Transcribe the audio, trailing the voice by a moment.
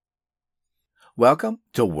Welcome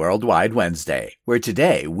to Worldwide Wednesday, where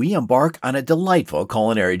today we embark on a delightful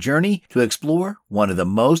culinary journey to explore one of the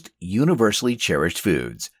most universally cherished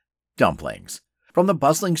foods, dumplings. From the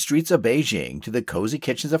bustling streets of Beijing to the cozy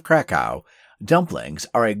kitchens of Krakow, dumplings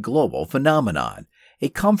are a global phenomenon, a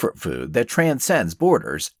comfort food that transcends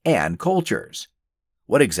borders and cultures.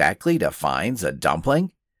 What exactly defines a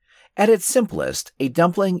dumpling? At its simplest, a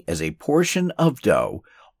dumpling is a portion of dough,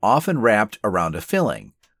 often wrapped around a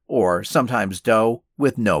filling, or sometimes dough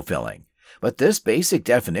with no filling. But this basic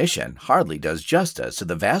definition hardly does justice to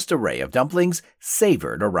the vast array of dumplings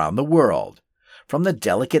savored around the world. From the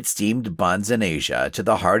delicate steamed buns in Asia to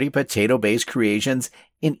the hearty potato-based creations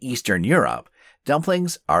in Eastern Europe,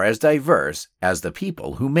 dumplings are as diverse as the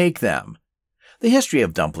people who make them. The history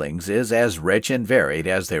of dumplings is as rich and varied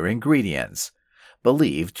as their ingredients.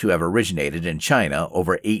 Believed to have originated in China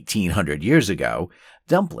over 1,800 years ago,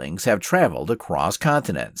 dumplings have traveled across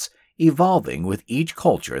continents, evolving with each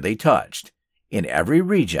culture they touched. In every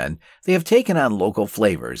region, they have taken on local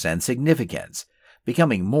flavors and significance.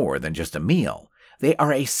 Becoming more than just a meal, they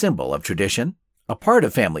are a symbol of tradition, a part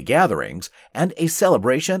of family gatherings, and a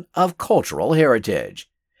celebration of cultural heritage.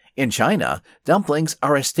 In China, dumplings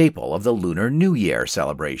are a staple of the Lunar New Year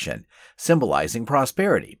celebration, symbolizing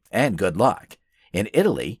prosperity and good luck. In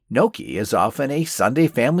Italy, gnocchi is often a Sunday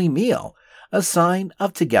family meal, a sign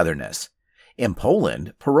of togetherness. In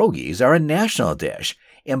Poland, pierogis are a national dish,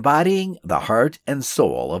 embodying the heart and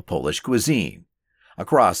soul of Polish cuisine.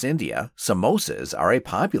 Across India, samosas are a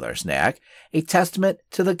popular snack, a testament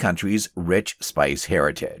to the country's rich spice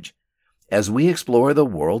heritage. As we explore the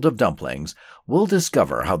world of dumplings, we'll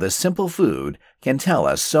discover how this simple food can tell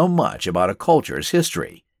us so much about a culture's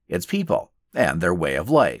history, its people, and their way of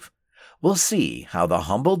life. We'll see how the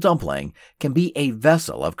humble dumpling can be a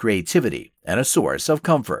vessel of creativity and a source of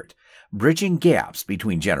comfort, bridging gaps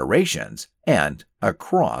between generations and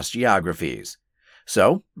across geographies.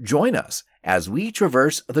 So, join us as we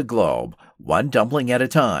traverse the globe, one dumpling at a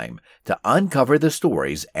time, to uncover the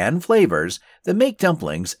stories and flavors that make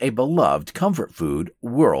dumplings a beloved comfort food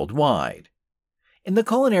worldwide. In the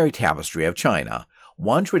culinary tapestry of China,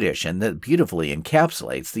 one tradition that beautifully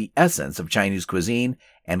encapsulates the essence of Chinese cuisine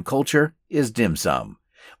and culture is dim sum.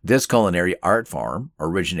 This culinary art form,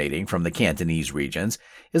 originating from the Cantonese regions,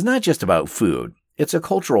 is not just about food, it's a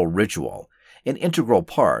cultural ritual, an integral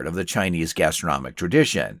part of the Chinese gastronomic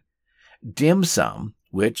tradition. Dim sum,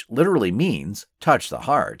 which literally means touch the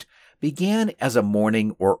heart, began as a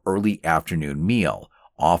morning or early afternoon meal,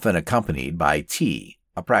 often accompanied by tea,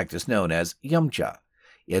 a practice known as yumcha.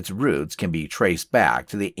 Its roots can be traced back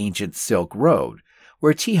to the ancient Silk Road,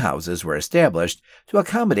 where tea houses were established to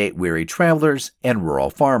accommodate weary travelers and rural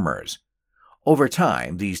farmers. Over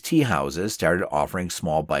time, these tea houses started offering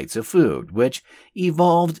small bites of food, which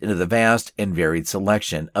evolved into the vast and varied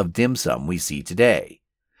selection of dim sum we see today.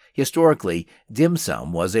 Historically, dim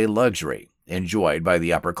sum was a luxury enjoyed by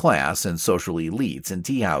the upper class and social elites in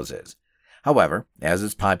tea houses. However, as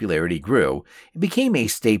its popularity grew, it became a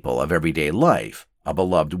staple of everyday life, a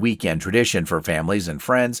beloved weekend tradition for families and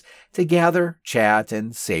friends to gather, chat,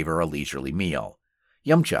 and savor a leisurely meal.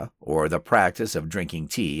 Yumcha, or the practice of drinking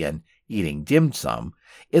tea and eating dim sum,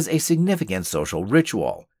 is a significant social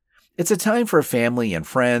ritual. It's a time for family and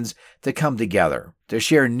friends to come together, to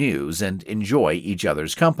share news and enjoy each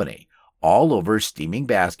other's company, all over steaming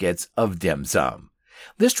baskets of dim sum.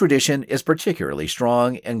 This tradition is particularly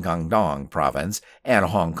strong in Guangdong Province and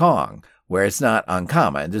Hong Kong, where it's not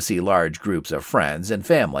uncommon to see large groups of friends and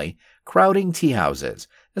family crowding tea houses,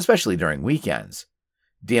 especially during weekends.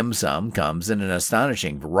 Dim sum comes in an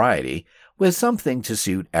astonishing variety, with something to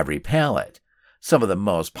suit every palate. Some of the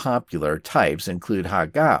most popular types include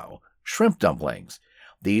hagao, shrimp dumplings.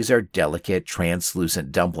 These are delicate,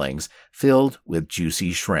 translucent dumplings filled with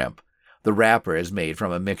juicy shrimp. The wrapper is made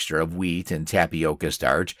from a mixture of wheat and tapioca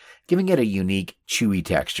starch, giving it a unique, chewy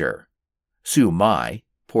texture. Su mai,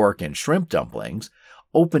 pork and shrimp dumplings,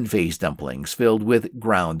 open-faced dumplings filled with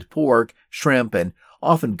ground pork, shrimp, and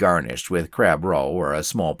often garnished with crab roe or a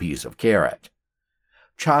small piece of carrot.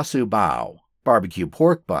 Cha su bao, barbecue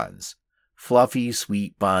pork buns, fluffy,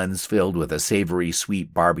 sweet buns filled with a savory,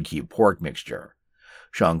 sweet barbecue pork mixture.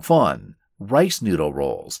 Shang fun, rice noodle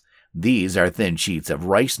rolls. These are thin sheets of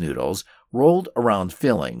rice noodles rolled around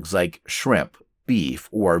fillings like shrimp, beef,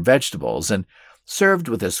 or vegetables and served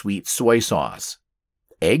with a sweet soy sauce.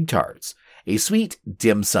 Egg tarts, a sweet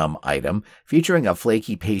dim sum item featuring a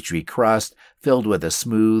flaky pastry crust filled with a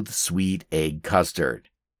smooth, sweet egg custard.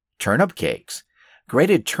 Turnip cakes,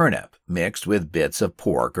 grated turnip mixed with bits of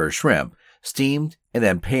pork or shrimp, steamed and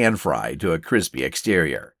then pan-fried to a crispy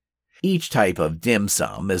exterior. Each type of dim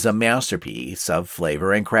sum is a masterpiece of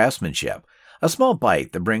flavor and craftsmanship, a small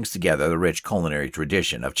bite that brings together the rich culinary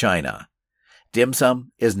tradition of China. Dim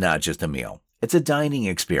sum is not just a meal. It's a dining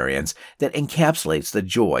experience that encapsulates the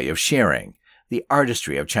joy of sharing, the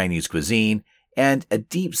artistry of Chinese cuisine, and a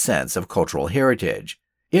deep sense of cultural heritage.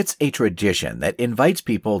 It's a tradition that invites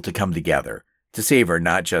people to come together, to savor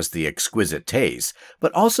not just the exquisite taste,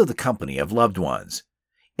 but also the company of loved ones.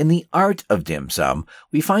 In the art of dim sum,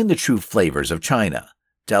 we find the true flavors of China,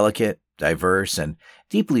 delicate, diverse, and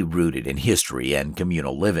deeply rooted in history and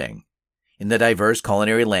communal living. In the diverse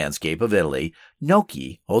culinary landscape of Italy,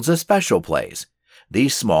 gnocchi holds a special place.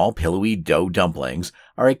 These small, pillowy dough dumplings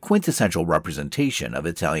are a quintessential representation of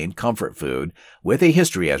Italian comfort food, with a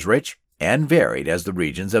history as rich and varied as the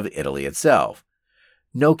regions of Italy itself.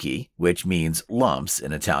 Gnocchi, which means lumps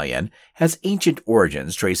in Italian, has ancient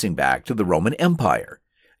origins tracing back to the Roman Empire.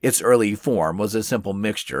 Its early form was a simple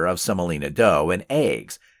mixture of semolina dough and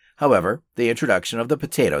eggs. However, the introduction of the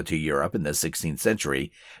potato to Europe in the 16th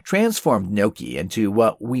century transformed gnocchi into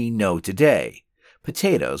what we know today.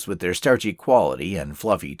 Potatoes, with their starchy quality and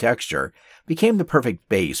fluffy texture, became the perfect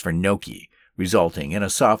base for gnocchi, resulting in a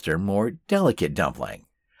softer, more delicate dumpling.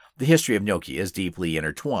 The history of gnocchi is deeply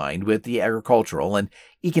intertwined with the agricultural and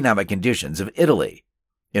economic conditions of Italy.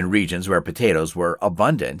 In regions where potatoes were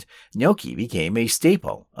abundant, gnocchi became a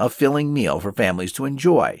staple, a filling meal for families to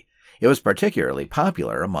enjoy. It was particularly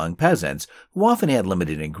popular among peasants who often had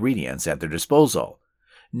limited ingredients at their disposal.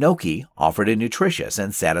 Gnocchi offered a nutritious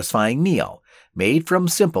and satisfying meal, made from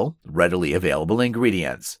simple, readily available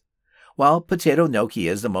ingredients. While potato gnocchi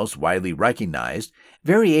is the most widely recognized,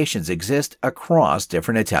 variations exist across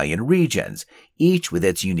different Italian regions, each with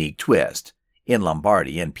its unique twist. In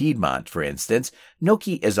Lombardy and Piedmont, for instance,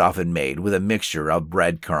 gnocchi is often made with a mixture of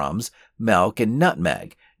breadcrumbs, milk, and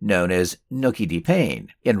nutmeg, known as gnocchi di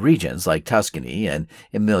pane. In regions like Tuscany and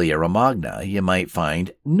Emilia-Romagna, you might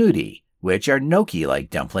find nudi, which are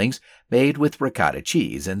gnocchi-like dumplings made with ricotta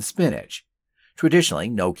cheese and spinach. Traditionally,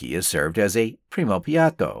 gnocchi is served as a primo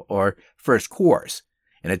piatto, or first course,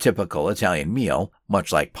 in a typical Italian meal,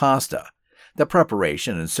 much like pasta. The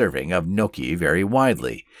preparation and serving of gnocchi vary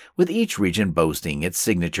widely, with each region boasting its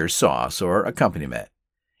signature sauce or accompaniment.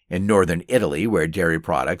 In northern Italy, where dairy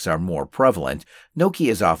products are more prevalent, gnocchi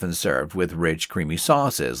is often served with rich, creamy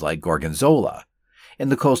sauces like gorgonzola. In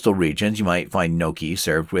the coastal regions, you might find gnocchi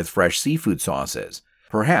served with fresh seafood sauces.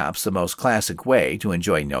 Perhaps the most classic way to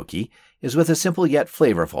enjoy gnocchi is with a simple yet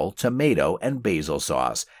flavorful tomato and basil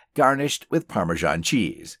sauce, garnished with Parmesan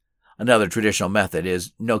cheese. Another traditional method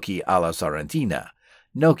is gnocchi alla Sorrentina,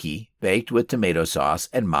 gnocchi baked with tomato sauce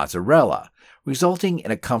and mozzarella, resulting in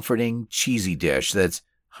a comforting, cheesy dish that's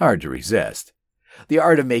hard to resist. The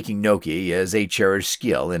art of making gnocchi is a cherished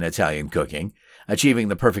skill in Italian cooking. Achieving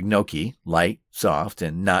the perfect gnocchi, light, soft,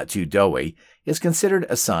 and not too doughy, is considered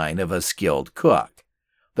a sign of a skilled cook.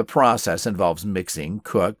 The process involves mixing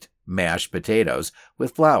cooked, mashed potatoes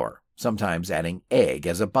with flour, sometimes adding egg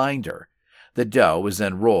as a binder. The dough is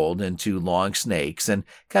then rolled into long snakes and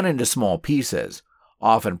cut into small pieces,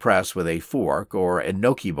 often pressed with a fork or a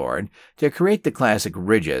gnocchi board to create the classic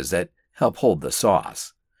ridges that help hold the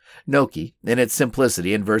sauce. Gnocchi, in its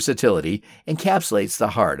simplicity and versatility, encapsulates the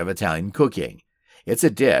heart of Italian cooking. It's a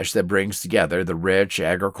dish that brings together the rich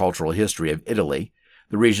agricultural history of Italy,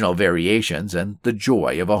 the regional variations, and the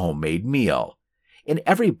joy of a homemade meal. In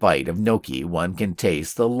every bite of gnocchi, one can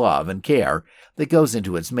taste the love and care that goes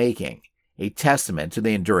into its making, a testament to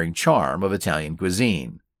the enduring charm of Italian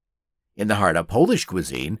cuisine. In the heart of Polish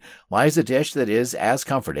cuisine lies a dish that is as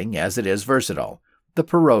comforting as it is versatile, the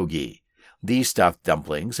pierogi. These stuffed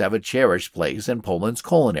dumplings have a cherished place in Poland's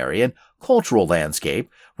culinary and cultural landscape,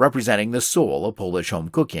 representing the soul of Polish home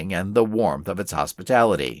cooking and the warmth of its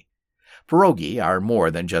hospitality. Pierogi are more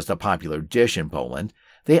than just a popular dish in Poland.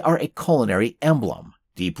 They are a culinary emblem,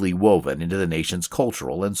 deeply woven into the nation's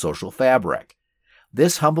cultural and social fabric.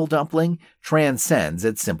 This humble dumpling transcends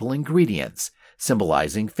its simple ingredients,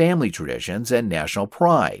 symbolizing family traditions and national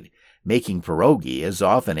pride. Making pierogi is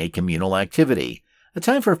often a communal activity, a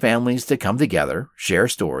time for families to come together, share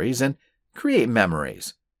stories, and create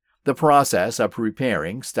memories. The process of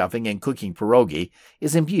preparing, stuffing, and cooking pierogi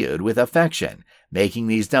is imbued with affection, making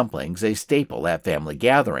these dumplings a staple at family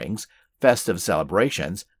gatherings, festive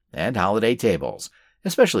celebrations, and holiday tables,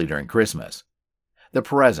 especially during Christmas. The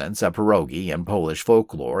presence of pierogi in Polish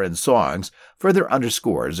folklore and songs further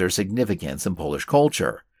underscores their significance in Polish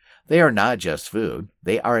culture. They are not just food,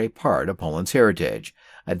 they are a part of Poland's heritage,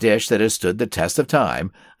 a dish that has stood the test of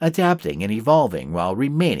time, adapting and evolving while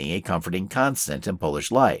remaining a comforting constant in Polish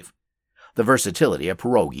life. The versatility of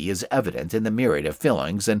pierogi is evident in the myriad of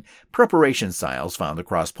fillings and preparation styles found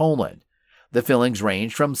across Poland. The fillings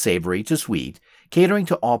range from savory to sweet, catering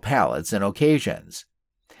to all palates and occasions.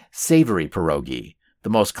 Savory pierogi. The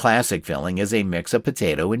most classic filling is a mix of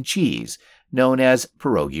potato and cheese, known as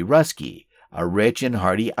pierogi ruski, a rich and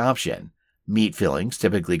hearty option. Meat fillings,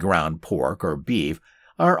 typically ground pork or beef,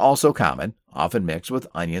 are also common, often mixed with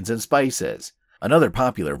onions and spices. Another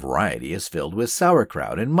popular variety is filled with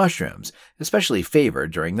sauerkraut and mushrooms, especially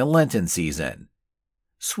favored during the Lenten season.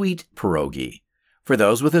 Sweet pierogi. For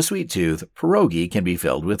those with a sweet tooth, pierogi can be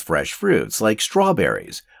filled with fresh fruits like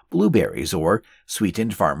strawberries, blueberries, or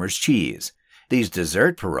sweetened farmer's cheese. These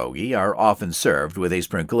dessert pierogi are often served with a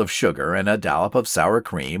sprinkle of sugar and a dollop of sour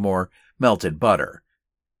cream or melted butter.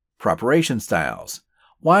 Preparation styles.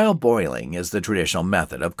 While boiling is the traditional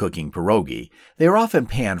method of cooking pierogi, they are often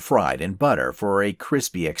pan-fried in butter for a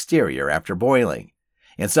crispy exterior after boiling.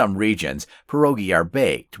 In some regions, pierogi are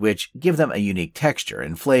baked, which give them a unique texture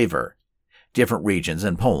and flavor. Different regions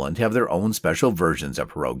in Poland have their own special versions of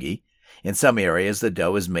pierogi. In some areas, the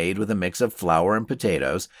dough is made with a mix of flour and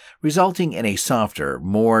potatoes, resulting in a softer,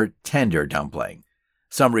 more tender dumpling.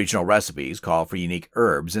 Some regional recipes call for unique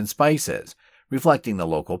herbs and spices, reflecting the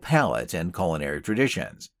local palate and culinary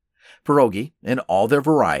traditions. Pierogi, in all their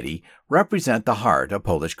variety, represent the heart of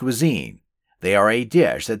Polish cuisine. They are a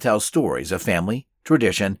dish that tells stories of family,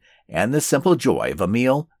 tradition, and the simple joy of a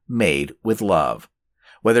meal made with love.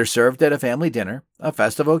 Whether served at a family dinner, a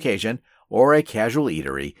festive occasion, or a casual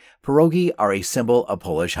eatery, pierogi are a symbol of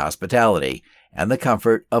Polish hospitality and the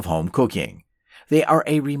comfort of home cooking. They are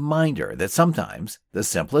a reminder that sometimes the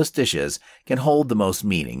simplest dishes can hold the most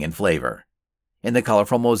meaning and flavor. In the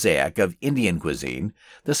colorful mosaic of Indian cuisine,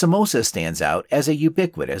 the samosa stands out as a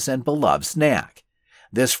ubiquitous and beloved snack.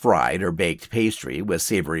 This fried or baked pastry with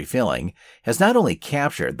savory filling has not only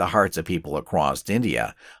captured the hearts of people across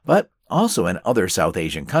India, but also in other South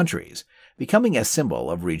Asian countries, becoming a symbol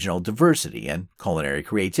of regional diversity and culinary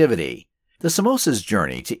creativity. The samosa's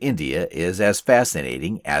journey to India is as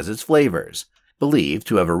fascinating as its flavors. Believed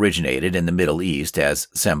to have originated in the Middle East as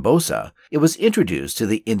sambosa, it was introduced to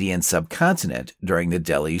the Indian subcontinent during the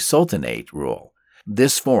Delhi Sultanate rule.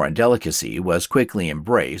 This foreign delicacy was quickly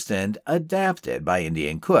embraced and adapted by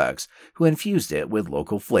Indian cooks who infused it with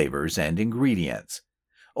local flavors and ingredients.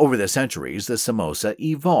 Over the centuries, the samosa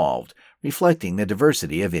evolved, reflecting the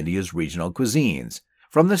diversity of India's regional cuisines.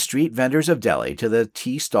 From the street vendors of Delhi to the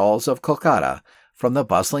tea stalls of Kolkata, from the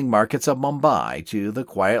bustling markets of Mumbai to the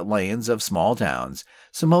quiet lanes of small towns,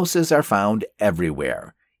 samosas are found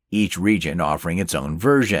everywhere, each region offering its own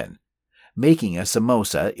version. Making a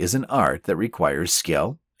samosa is an art that requires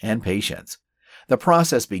skill and patience. The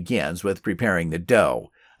process begins with preparing the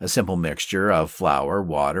dough, a simple mixture of flour,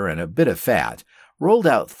 water, and a bit of fat, rolled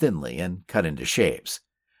out thinly and cut into shapes.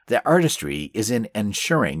 The artistry is in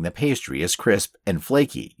ensuring the pastry is crisp and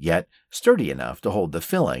flaky, yet sturdy enough to hold the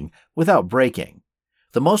filling without breaking.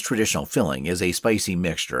 The most traditional filling is a spicy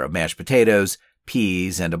mixture of mashed potatoes,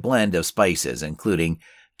 peas, and a blend of spices including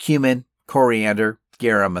cumin, coriander,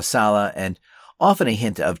 garam masala, and often a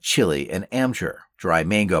hint of chili and amchur, dry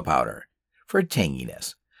mango powder, for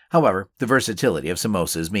tanginess. However, the versatility of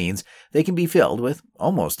samosas means they can be filled with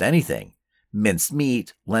almost anything: minced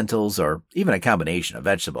meat, lentils, or even a combination of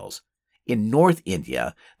vegetables. In North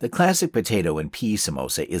India, the classic potato and pea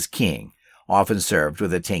samosa is king, often served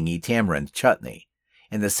with a tangy tamarind chutney.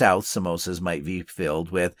 In the South, samosas might be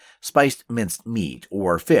filled with spiced minced meat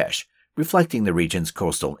or fish, reflecting the region's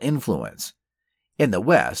coastal influence. In the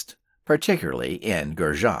West, particularly in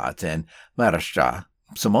Gujarat and Maharashtra,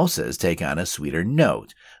 samosas take on a sweeter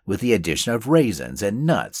note, with the addition of raisins and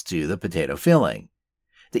nuts to the potato filling.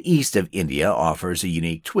 The east of India offers a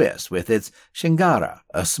unique twist with its shingara,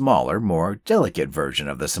 a smaller, more delicate version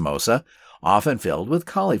of the samosa, often filled with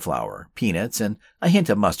cauliflower, peanuts, and a hint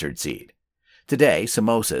of mustard seed. Today,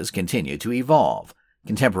 samosas continue to evolve.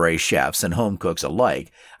 Contemporary chefs and home cooks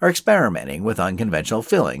alike are experimenting with unconventional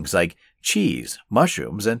fillings like cheese,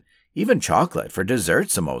 mushrooms, and even chocolate for dessert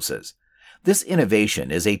samosas. This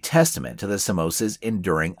innovation is a testament to the samosa's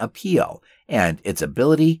enduring appeal and its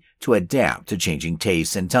ability to adapt to changing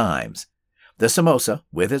tastes and times. The samosa,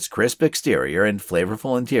 with its crisp exterior and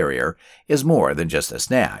flavorful interior, is more than just a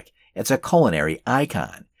snack. It's a culinary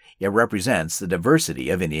icon. It represents the diversity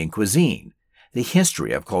of Indian cuisine, the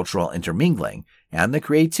history of cultural intermingling, and the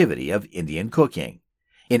creativity of Indian cooking.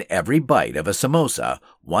 In every bite of a samosa,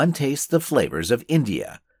 one tastes the flavors of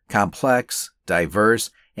India, complex, diverse,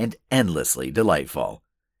 and endlessly delightful.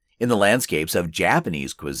 In the landscapes of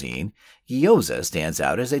Japanese cuisine, gyoza stands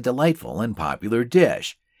out as a delightful and popular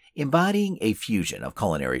dish. embodying a fusion of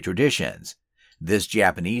culinary traditions. This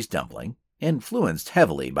Japanese dumpling, influenced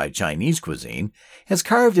heavily by Chinese cuisine, has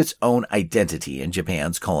carved its own identity in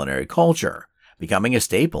Japan's culinary culture, becoming a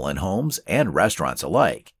staple in homes and restaurants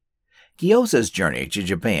alike. Gyoza's journey to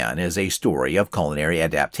Japan is a story of culinary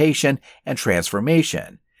adaptation and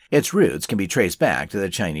transformation. Its roots can be traced back to the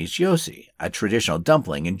Chinese gyoza, a traditional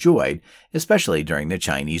dumpling enjoyed especially during the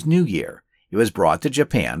Chinese New Year. It was brought to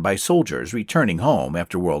Japan by soldiers returning home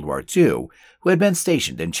after World War II who had been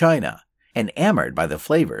stationed in China. Enamored by the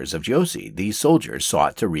flavors of gyoza, these soldiers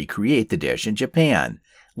sought to recreate the dish in Japan,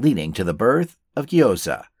 leading to the birth of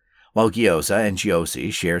gyoza. While gyoza and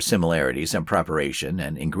gyoza share similarities in preparation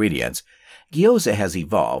and ingredients, gyoza has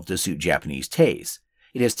evolved to suit Japanese tastes.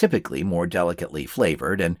 It is typically more delicately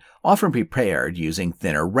flavored and often prepared using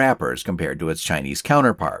thinner wrappers compared to its Chinese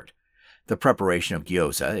counterpart. The preparation of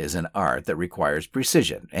gyoza is an art that requires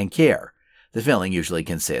precision and care. The filling usually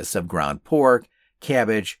consists of ground pork,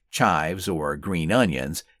 cabbage, chives or green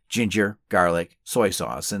onions, ginger, garlic, soy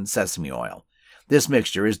sauce, and sesame oil. This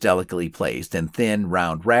mixture is delicately placed in thin,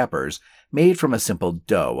 round wrappers made from a simple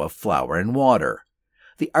dough of flour and water.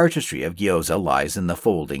 The artistry of gyoza lies in the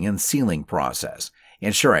folding and sealing process,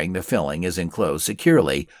 ensuring the filling is enclosed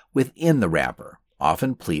securely within the wrapper,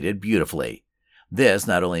 often pleated beautifully. This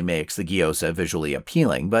not only makes the gyoza visually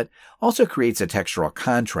appealing, but also creates a textural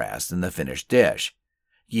contrast in the finished dish.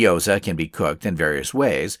 Gyoza can be cooked in various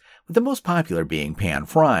ways, with the most popular being pan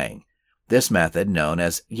frying. This method, known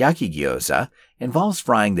as yakigyoza, involves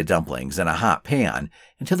frying the dumplings in a hot pan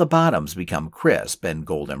until the bottoms become crisp and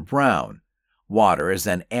golden brown. Water is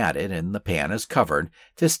then added and the pan is covered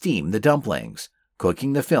to steam the dumplings,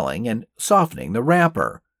 cooking the filling and softening the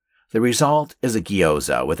wrapper. The result is a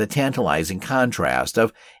gyoza with a tantalizing contrast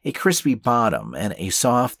of a crispy bottom and a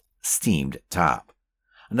soft, steamed top.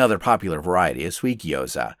 Another popular variety is sweet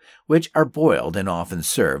gyoza, which are boiled and often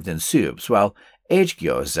served in soups, while aged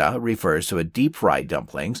gyoza refers to deep-fried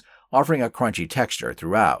dumplings, offering a crunchy texture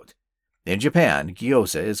throughout. In Japan,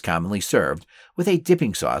 gyoza is commonly served with a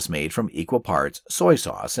dipping sauce made from equal parts soy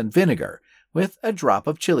sauce and vinegar, with a drop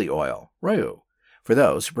of chili oil, ryu, for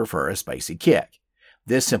those who prefer a spicy kick.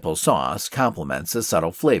 This simple sauce complements the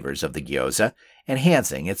subtle flavors of the gyoza,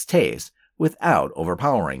 enhancing its taste without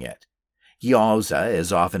overpowering it. Gyoza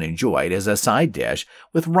is often enjoyed as a side dish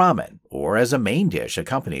with ramen or as a main dish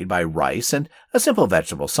accompanied by rice and a simple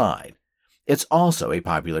vegetable side. It's also a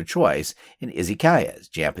popular choice in izakayas,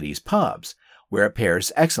 Japanese pubs, where it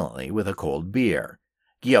pairs excellently with a cold beer.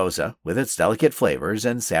 Gyoza, with its delicate flavors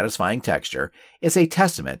and satisfying texture, is a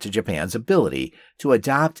testament to Japan's ability to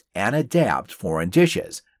adopt and adapt foreign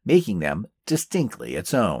dishes, making them distinctly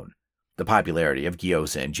its own. The popularity of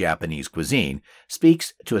gyoza in Japanese cuisine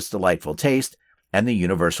speaks to its delightful taste and the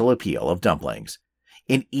universal appeal of dumplings.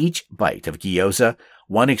 In each bite of gyoza,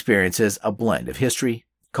 one experiences a blend of history,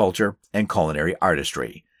 culture, and culinary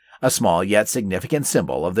artistry, a small yet significant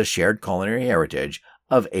symbol of the shared culinary heritage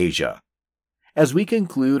of Asia. As we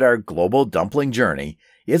conclude our global dumpling journey,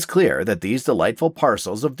 it's clear that these delightful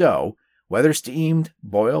parcels of dough, whether steamed,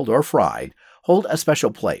 boiled, or fried, hold a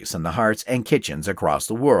special place in the hearts and kitchens across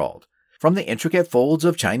the world. From the intricate folds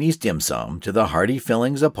of Chinese dim sum to the hearty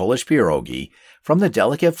fillings of Polish pierogi, from the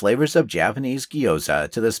delicate flavors of Japanese gyoza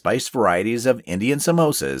to the spiced varieties of Indian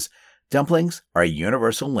samosas, dumplings are a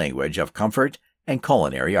universal language of comfort and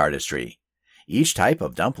culinary artistry. Each type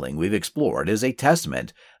of dumpling we've explored is a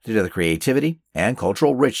testament to the creativity and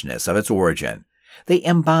cultural richness of its origin. They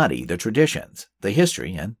embody the traditions, the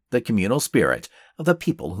history, and the communal spirit of the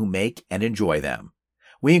people who make and enjoy them.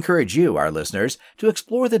 We encourage you, our listeners, to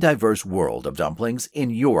explore the diverse world of dumplings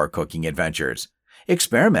in your cooking adventures.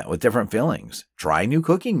 Experiment with different fillings, try new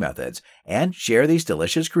cooking methods, and share these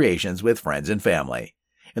delicious creations with friends and family.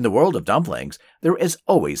 In the world of dumplings, there is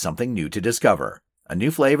always something new to discover, a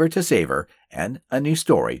new flavor to savor, and a new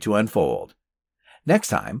story to unfold. Next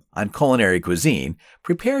time on Culinary Cuisine,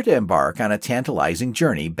 prepare to embark on a tantalizing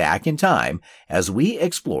journey back in time as we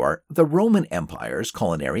explore the Roman Empire's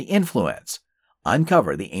culinary influence.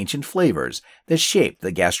 Uncover the ancient flavors that shaped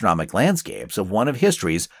the gastronomic landscapes of one of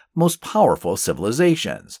history's most powerful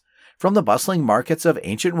civilizations. From the bustling markets of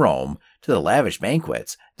ancient Rome to the lavish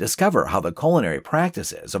banquets, discover how the culinary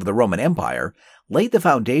practices of the Roman Empire laid the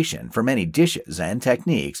foundation for many dishes and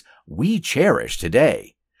techniques we cherish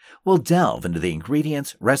today. We'll delve into the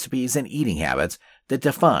ingredients, recipes, and eating habits that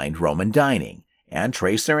defined Roman dining and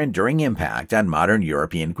trace their enduring impact on modern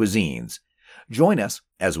European cuisines. Join us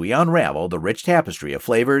as we unravel the rich tapestry of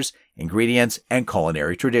flavors, ingredients, and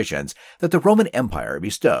culinary traditions that the Roman Empire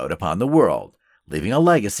bestowed upon the world, leaving a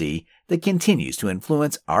legacy that continues to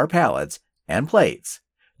influence our palates and plates.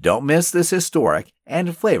 Don't miss this historic and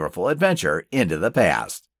flavorful adventure into the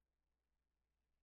past.